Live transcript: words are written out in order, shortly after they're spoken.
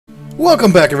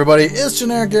Welcome back, everybody. It's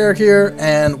Generic Eric here,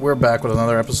 and we're back with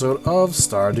another episode of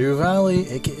Stardew Valley,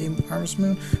 aka Harvest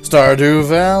Moon. Stardew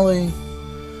Valley.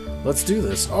 Let's do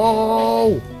this.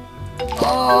 Oh!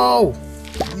 Oh!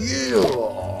 Yeah!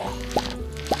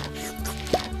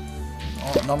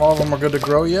 Oh, not all of them are good to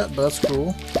grow yet, but that's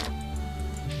cool.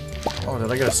 Oh,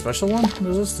 did I get a special one? What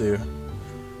does this do?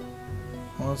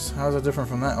 Well, how is it different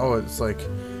from that? Oh, it's like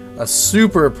a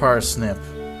super parsnip.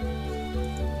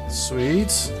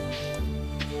 Sweet.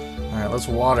 Alright, let's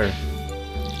water.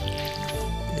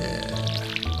 Yeah.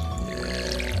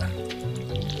 Yeah.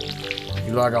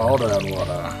 You like all that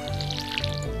water.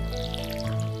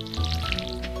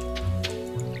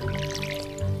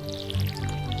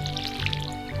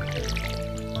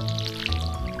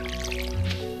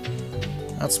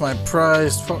 That's my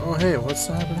prized... Oh, hey, what's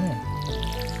happening here?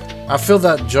 I filled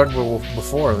that jug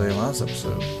before the last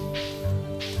episode.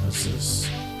 What's this?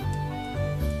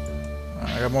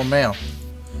 I got more mail.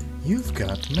 You've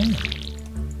got mail.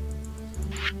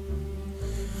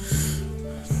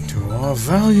 To our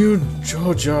valued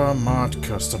Georgia Mart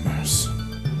customers.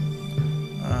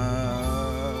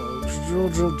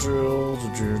 Drill.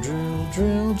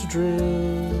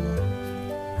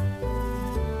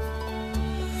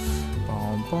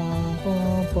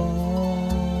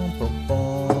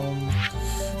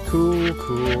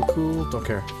 Cool. Don't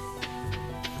care.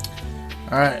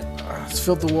 Alright, let's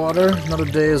fill the water. Another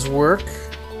day's work.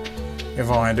 If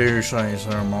I do say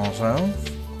so myself.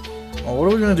 Well, what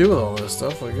are we gonna do with all this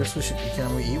stuff? I guess we should.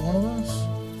 Can we eat one of those?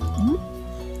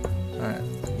 Alright,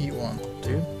 eat one,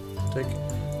 dude.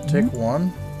 Take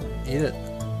one. Eat it.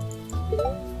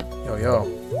 Yo.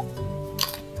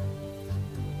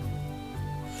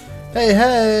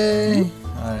 Hey!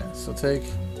 Alright, so take.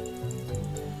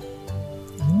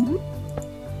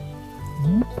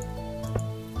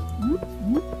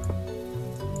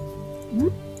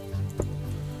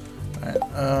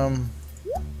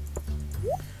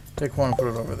 Take one and put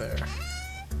it over there.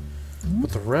 Put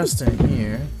the rest in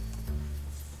here.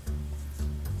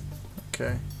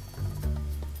 Okay.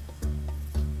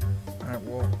 Alright,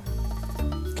 well.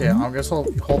 Okay, I guess I'll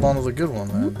hold on to the good one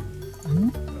then.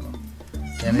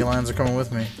 Dandelions are coming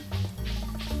with me.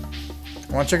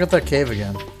 I want to check out that cave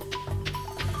again.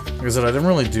 Like I said, I didn't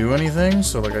really do anything,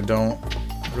 so like I don't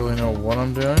really know what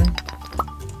I'm doing.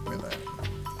 Look at that.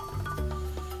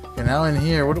 Okay, now in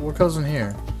here, what goes in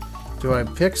here? Do I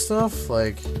pick stuff?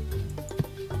 Like...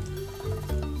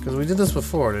 Because we did this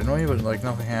before, didn't we? But like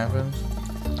nothing happened.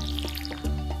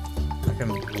 I can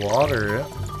water it.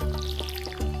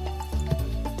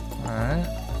 Alright.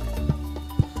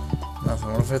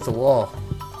 Nothing. What if I hit the wall?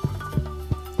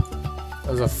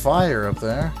 There's a fire up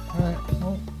there. Alright,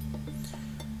 well...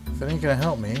 If it ain't gonna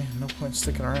help me, no point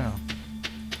sticking around.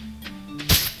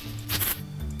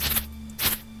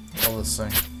 Love this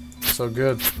thing. So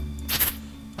good.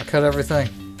 I cut everything.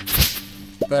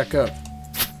 Back up.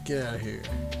 Get out of here.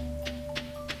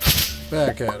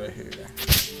 Back out of here.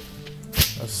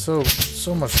 There's so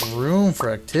much room for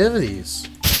activities.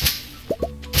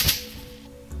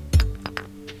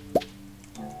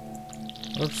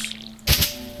 Oops.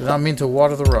 Did not mean to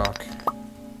water the rock.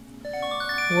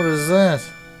 What is that?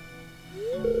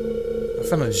 I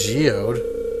found a geode.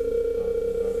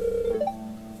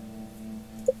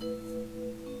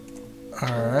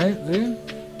 Alright, dude.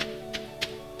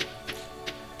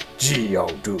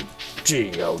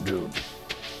 Geodude.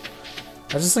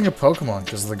 I just think of Pokemon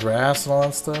because of the grass and all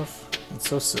that stuff. It's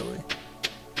so silly.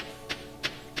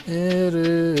 It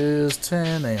is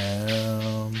 10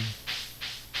 a.m.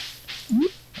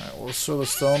 Alright, we'll throw the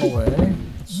stone away.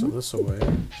 Let's throw this away.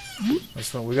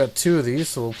 We got 2 of these,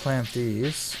 so we'll plant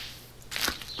these.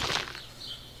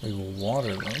 We will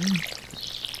water them.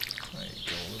 There you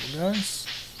go, little guys.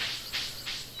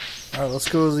 Alright, let's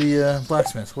go to the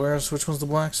blacksmith. Which one's the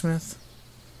blacksmith?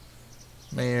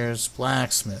 Mayor's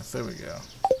blacksmith. There we go.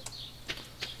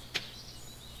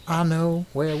 I know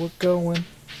where we're going.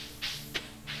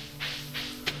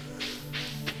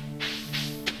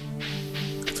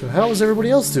 So how is everybody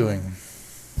else doing?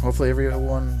 Hopefully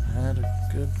everyone had a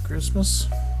good Christmas.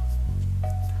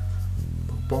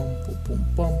 Boom.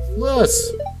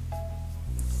 Let's.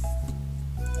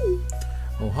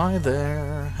 Oh, hi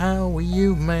there. How are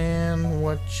you, man?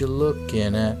 What you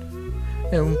looking at?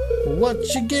 And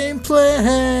what's your game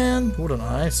plan? What an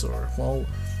eyesore. Well,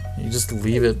 you just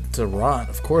leave it to rot.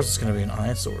 Of course it's going to be an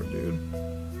eyesore, dude.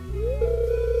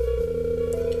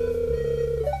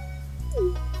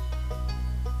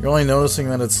 You're only noticing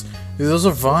that it's... Dude, those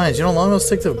are vines. You know how long those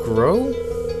take to grow?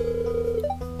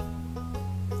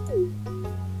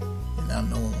 And now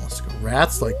no one wants to go.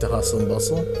 Rats like to hustle and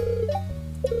bustle.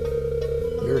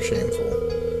 You're shameful.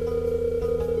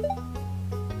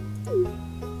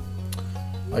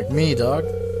 Like me, dog.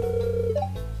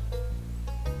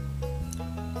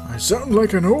 I sound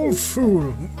like an old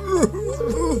fool.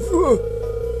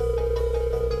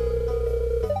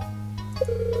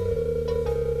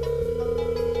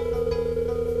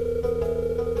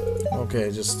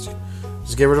 Okay, just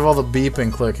get rid of all the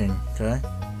beeping clicking, okay?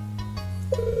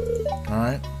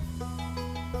 Alright.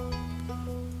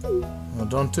 Well,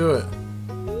 don't do it.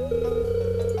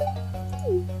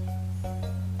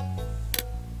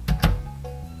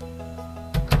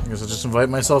 I guess I just invite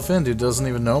myself in. Dude doesn't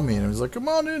even know me, and he's like, "Come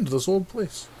on into this old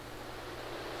place."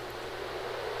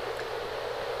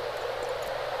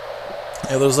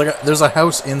 Yeah, there's a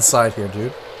house inside here,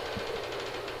 dude.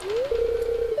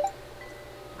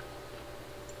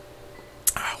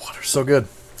 Ah, water's so good.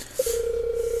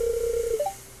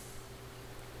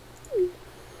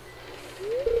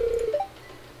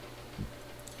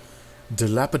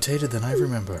 Dilapidated than I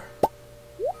remember.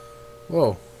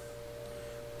 Whoa.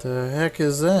 The heck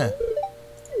is that?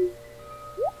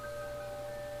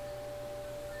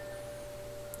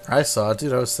 I saw it,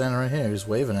 dude. I was standing right here. He was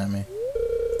waving at me.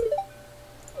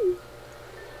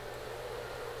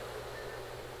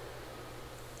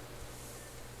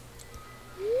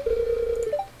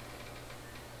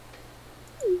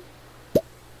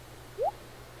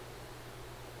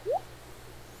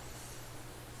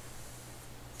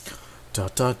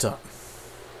 Dot dot dot.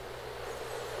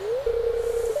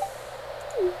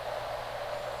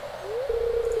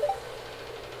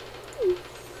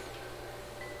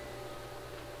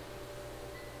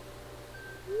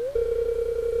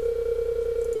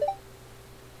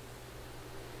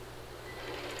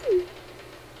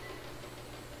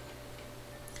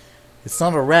 It's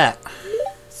not a rat.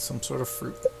 It's some sort of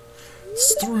fruit.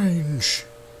 Strange.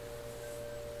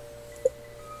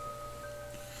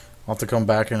 I'll have to come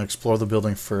back and explore the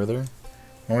building further.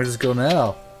 Why don't we just go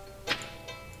now?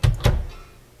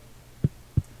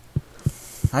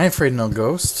 I ain't afraid of no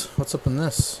ghost. What's up in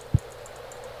this?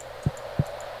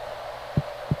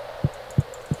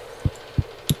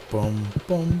 Boom,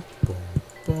 boom, boom,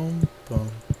 boom,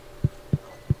 boom.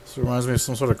 This reminds me of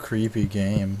some sort of creepy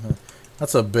game.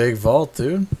 That's a big vault,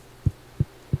 dude.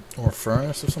 Or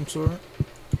furnace of some sort.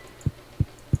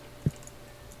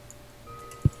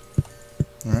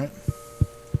 Alright.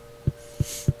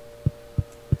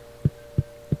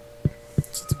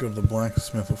 Let's have to go to the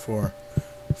blacksmith before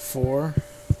 4.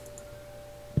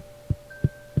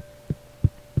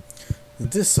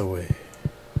 This away.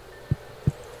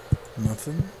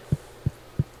 Nothing.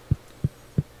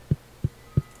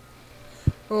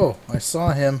 Oh, I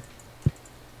saw him.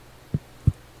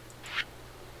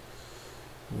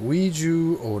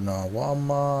 Weeju ona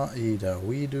wama ida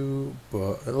weedu,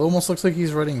 but it almost looks like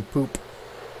he's writing poop.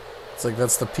 It's like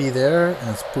that's the P there, and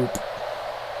it's poop.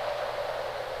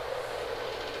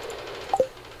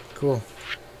 Cool.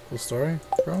 Cool story,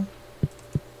 bro.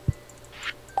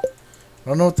 I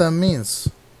don't know what that means.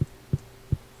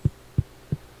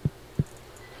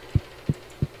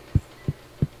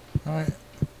 Alright.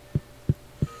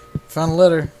 Found a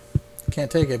letter. Can't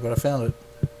take it, but I found it.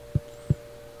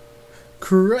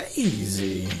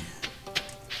 Crazy.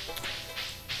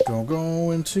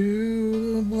 Going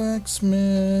to the blacksmith.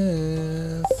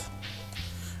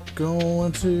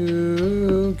 Going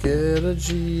to get a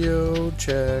geo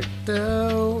checked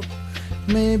out.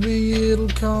 Maybe it'll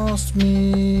cost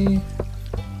me.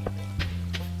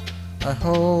 I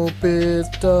hope it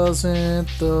doesn't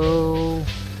though.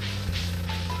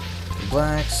 The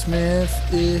blacksmith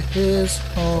is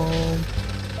home.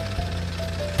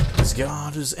 He's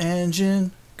got his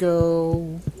engine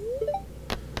go.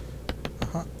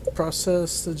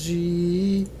 Process the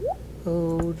geode.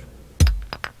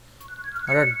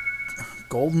 I got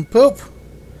golden poop.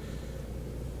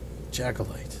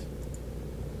 Jackalite.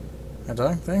 Hi,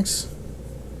 dog. Thanks.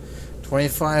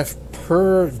 25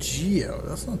 per geo.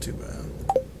 That's not too bad.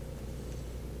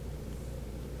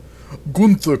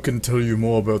 Gunther can tell you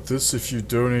more about this if you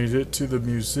donate it to the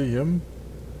museum.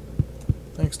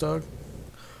 Thanks, dog.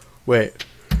 Wait.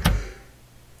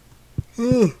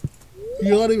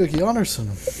 Yanni McYonnerson.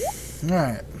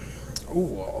 Alright.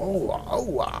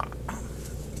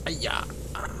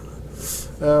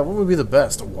 What would be the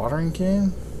best? A watering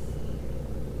can?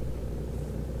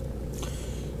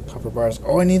 Copper bars.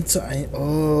 Oh, I need to...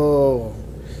 oh.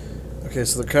 Okay,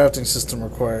 so the crafting system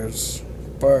requires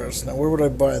bars. Now, where would I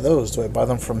buy those? Do I buy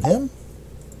them from him?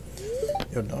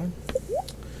 Yo, dog.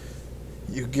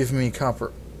 You give me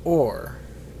copper ore.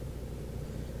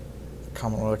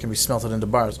 Common ore that can be smelted into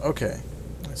bars. Okay.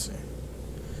 I see.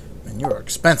 Man, you are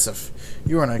expensive.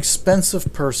 You are an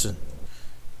expensive person.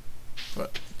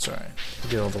 but it's alright. We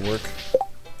get all the work.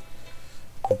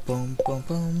 Boom, boom,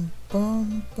 boom,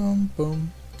 boom, boom,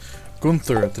 boom.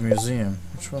 Gunther at the museum.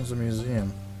 Which one's the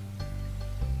museum?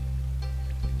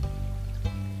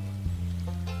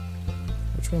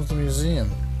 Which one's the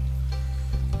museum?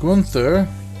 Gunther?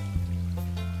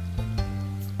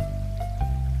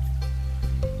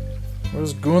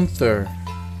 Where's Gunther?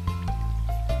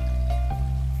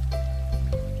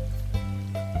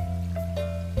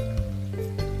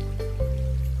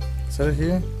 Is that it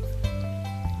here?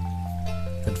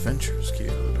 Adventures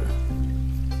Guild.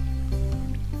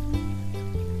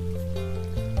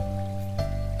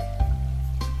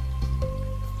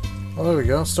 Oh, there we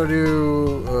go.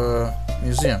 Stardew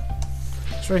Museum.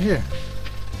 It's right here.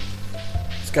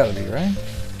 It's gotta be, right?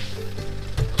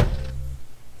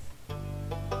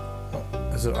 Oh,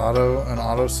 is it an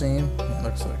auto scene? It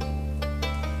looks like.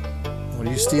 What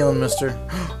are you stealing, mister?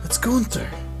 It's Gunther!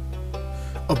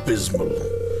 Abysmal.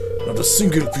 Not a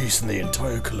single piece in the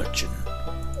entire collection.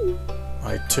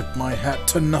 I tip my hat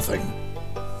to nothing.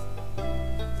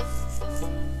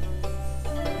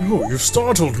 Oh, you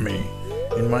startled me.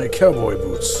 In my cowboy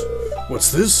boots.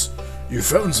 What's this? You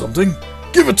found something?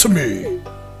 Give it to me!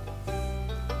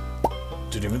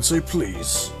 Didn't even say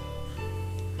please.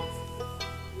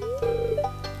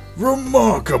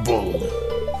 Remarkable!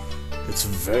 It's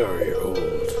very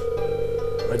old.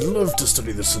 I'd love to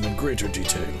study this in greater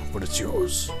detail, but it's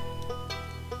yours.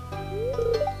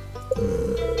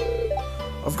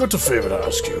 I've got a favor to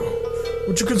ask you.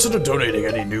 Would you consider donating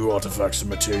any new artifacts and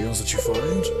materials that you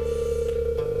find?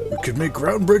 We could make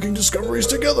groundbreaking discoveries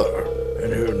together.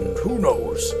 And who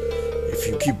knows? If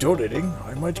you keep donating,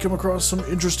 I might come across some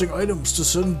interesting items to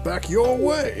send back your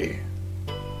way.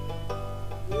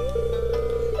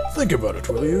 Think about it,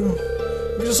 will you?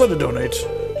 If you decide to donate,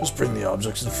 just bring the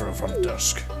objects in front of the front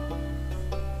desk.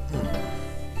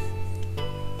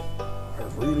 I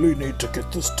really need to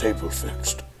get this table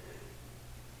fixed.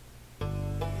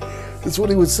 That's what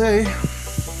he would say.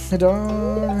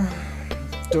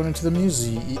 Donate to the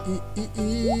museum.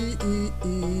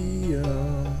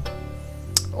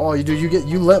 Oh,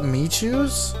 you let me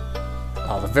choose?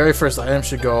 Oh, the very first item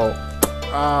should go.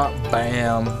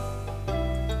 Bam.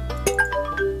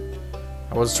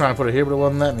 I was trying to put it here, but it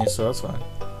wouldn't let me, so that's fine.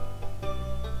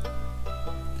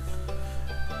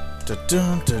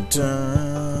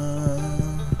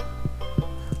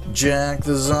 Jack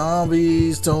the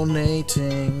Zombie's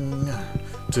donating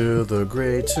to the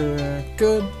greater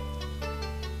good.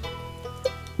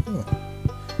 Ooh.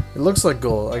 It looks like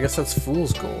gold. I guess that's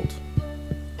fool's gold.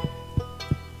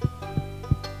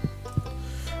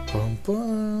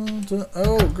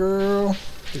 Oh, girl.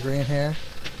 The green hair.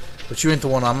 But you ain't the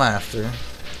one I'm after.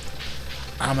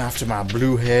 I'm after my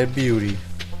blue-haired beauty.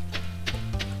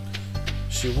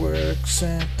 She works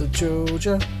at the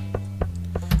Joja.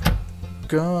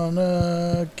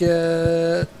 Gonna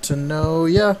get to know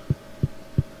ya.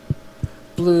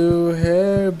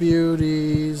 Blue-hair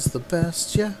beauty's the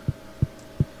best, yeah.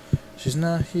 She's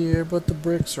not here, but the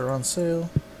bricks are on sale.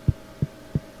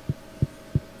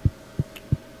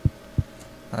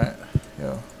 Alright,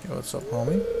 yo, what's up,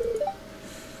 homie?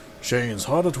 Shane's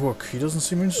hard at work. He doesn't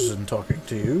seem interested in talking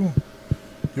to you.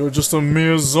 You're just a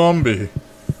mere zombie.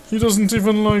 He doesn't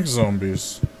even like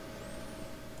zombies.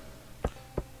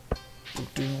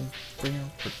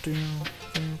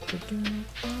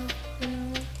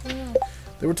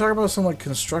 They were talking about some like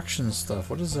construction stuff.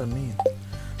 What does that mean?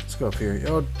 Let's go up here.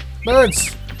 Yo,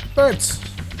 birds! Birds!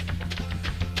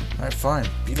 Alright, fine.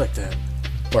 Be like that.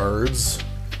 Birds.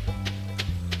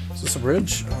 Is this a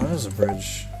bridge? Oh, that is a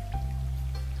bridge.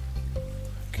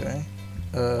 Okay.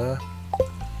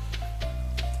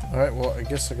 Alright, well, I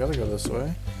guess I gotta go this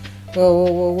way.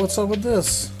 Well, what's up with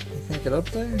this? I can't get up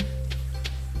there?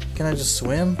 Can I just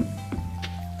swim?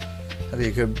 That'd be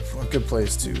a good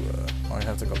place to, oh, I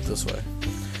have to go up this way.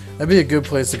 That'd be a good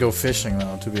place to go fishing,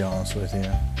 though, to be honest with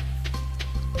you.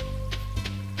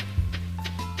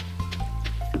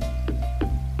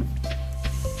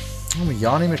 I'm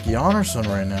Yanni McYonnerson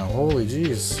right now. Holy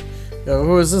jeez. Yo,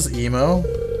 who is this, emo?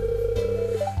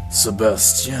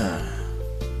 Sebastian.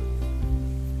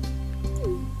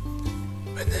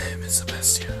 My name is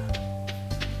Sebastian.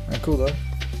 Alright, cool though.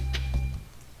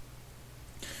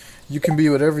 You can be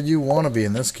whatever you want to be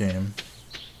in this game.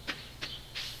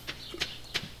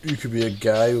 You could be a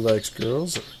guy who likes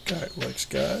girls or a guy who likes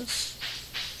guys.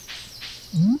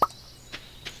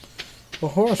 A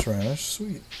horse radish,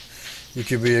 sweet. You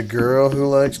could be a girl who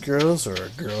likes girls or a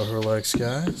girl who likes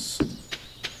guys.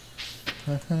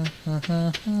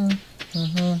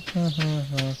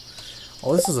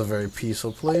 Oh, this is a very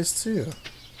peaceful place too.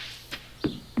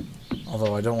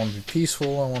 Although I don't want to be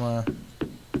peaceful, I want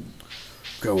to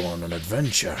go on an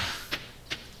adventure.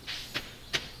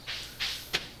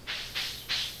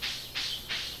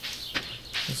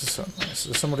 This is so nice.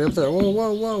 There's somebody up there. Whoa,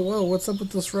 whoa, whoa, whoa. What's up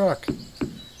with this rock?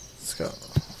 Let's go.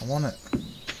 I want it.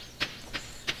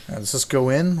 Right, let's just go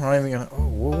in. We're not even gonna... Oh,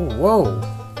 whoa,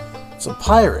 whoa. It's a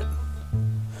pirate.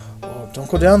 Oh,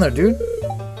 don't go down there, dude.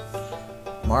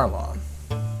 Marlon.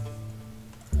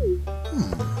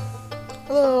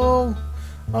 Hello.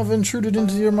 I've intruded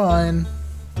into your mine.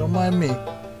 Don't mind me.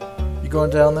 You going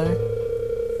down there?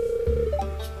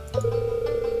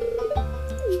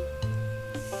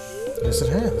 Yes, it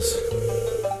has.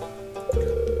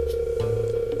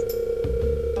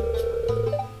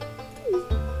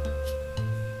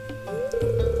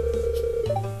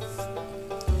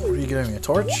 What are you giving me? A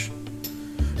torch?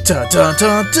 Da da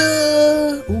da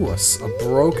da! Ooh, a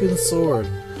broken sword.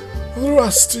 A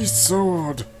rusty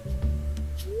sword.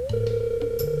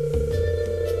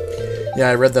 Yeah,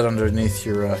 I read that underneath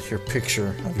your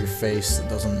picture of your face that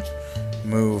doesn't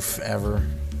move ever.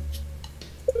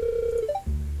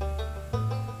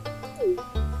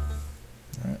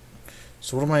 Alright.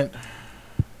 So what am I...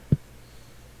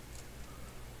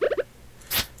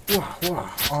 Wah, wah.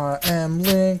 I am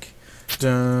Link.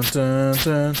 Dun dun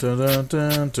dun dun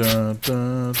dun dun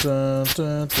dun dun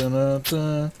dun dun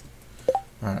dun.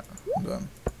 Alright, I'm done.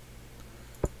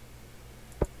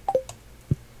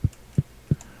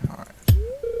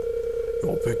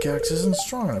 Your pickaxe isn't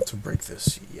strong enough to break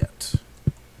this yet.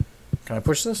 Can I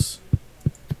push this?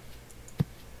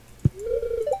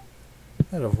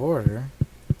 Out of order.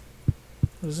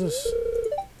 What is this?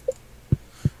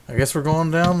 I guess we're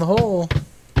going down the hole.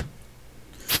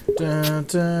 Dun,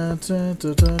 dun, dun,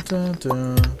 dun, dun, dun,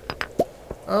 dun.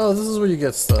 Oh, this is where you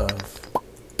get stuff.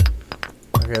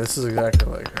 Okay, this is exactly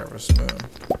like Harvest Moon.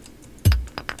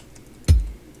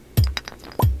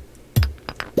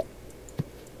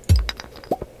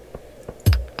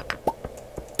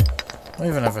 I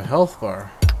don't even have a health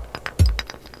bar.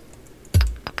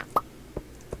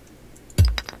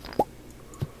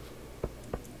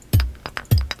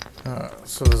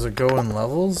 So does it go in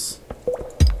levels?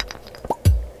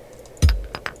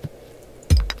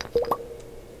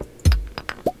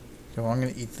 Okay, well, I'm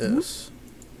gonna eat this.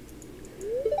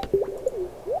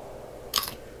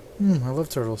 I love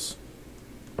turtles.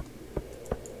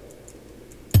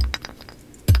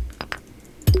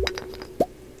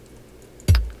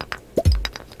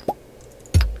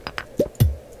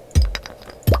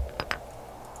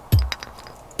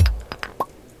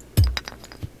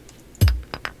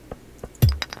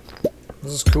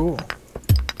 This is cool.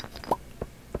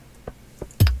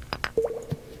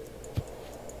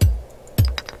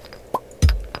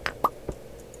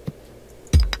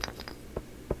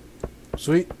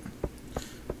 Sweet.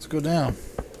 Let's go down.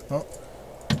 Oh.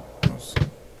 I was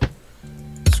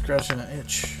scratching an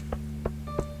itch.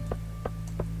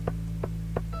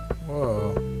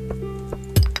 Whoa.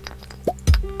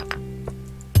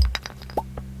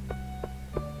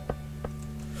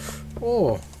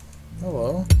 Oh.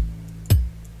 Hello.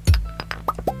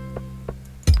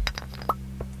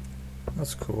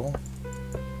 That's cool.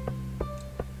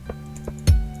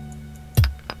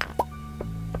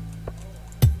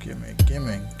 Gimme,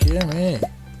 gimme, gimme.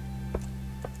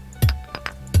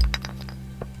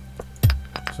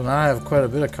 So now I have quite a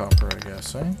bit of copper, I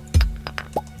guess, eh?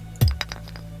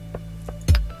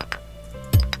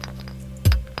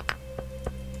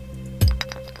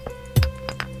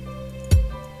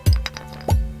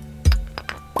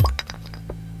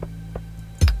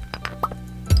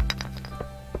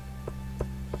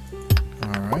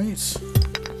 Alright.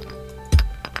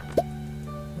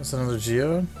 That's another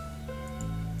geode.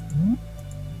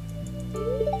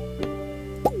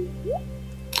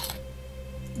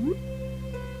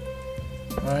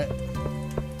 Alright.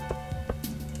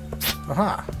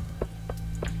 Aha!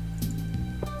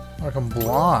 I can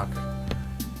block.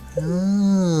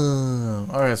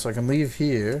 Alright, so I can leave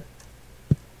here.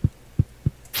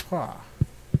 Ha!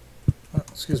 Oh,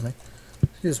 excuse me.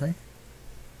 Excuse me.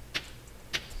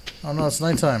 Oh no, it's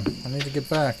nighttime. I need to get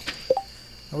back.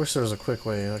 I wish there was a quick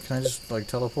way. Can I just, like,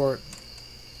 teleport?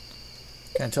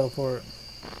 Can I teleport?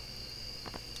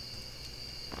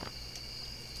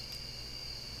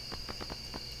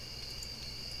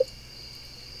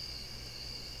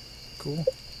 Cool.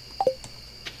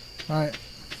 Alright.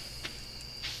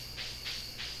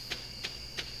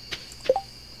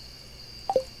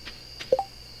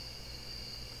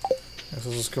 Guess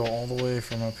I'll just go all the way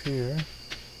from up here.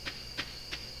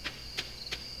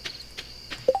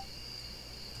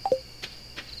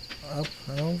 Up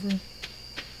and over.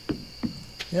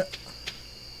 Yep.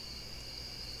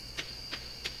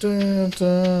 Dun,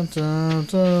 dun, dun,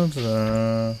 dun,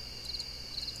 dun.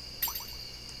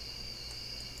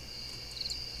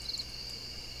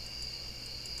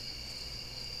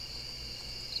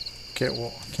 Okay,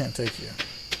 well, I can't take you.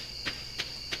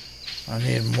 I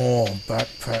need more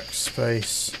backpack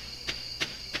space.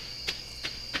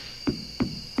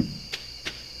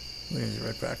 Leads you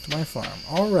right back to my farm.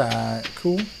 Alright,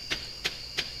 cool.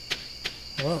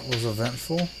 Well, that was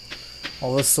eventful.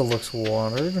 All this still looks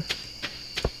watered.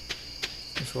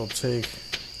 Guess we'll take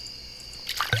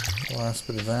the last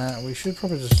bit of that. We should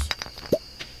probably just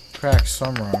crack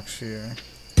some rocks here.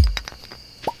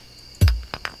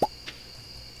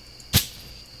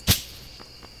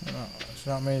 No, it's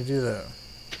not made to do that.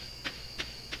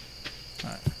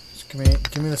 Alright, just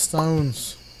give me the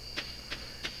stones.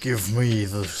 Give me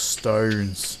the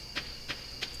stones.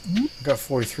 I got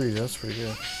 43, that's pretty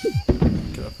good.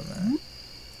 Get up in there.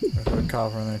 There's a bit of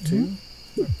copper in there too.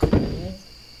 Cool.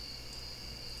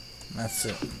 That's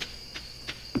it.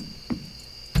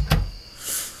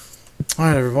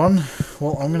 Alright everyone,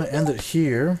 well I'm gonna end it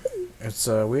here. It's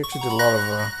we actually did a lot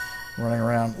of running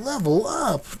around. Level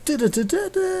up!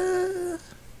 Da-da-da-da-da!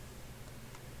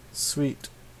 Sweet.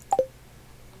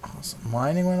 Awesome.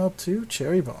 Mining went up too?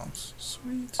 Cherry bombs.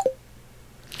 Sweet.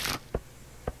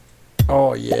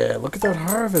 Oh yeah, look at that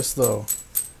harvest though.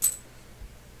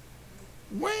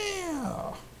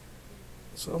 Wow!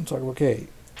 So I'm talking, okay.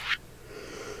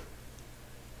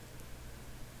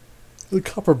 The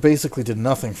copper basically did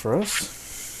nothing for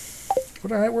us.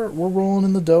 But alright, we're rolling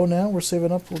in the dough now. We're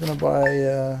saving up. We're gonna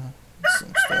buy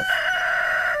some stuff.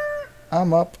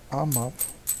 I'm up.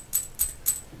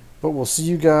 But we'll see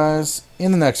you guys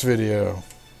in the next video.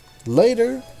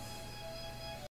 Later!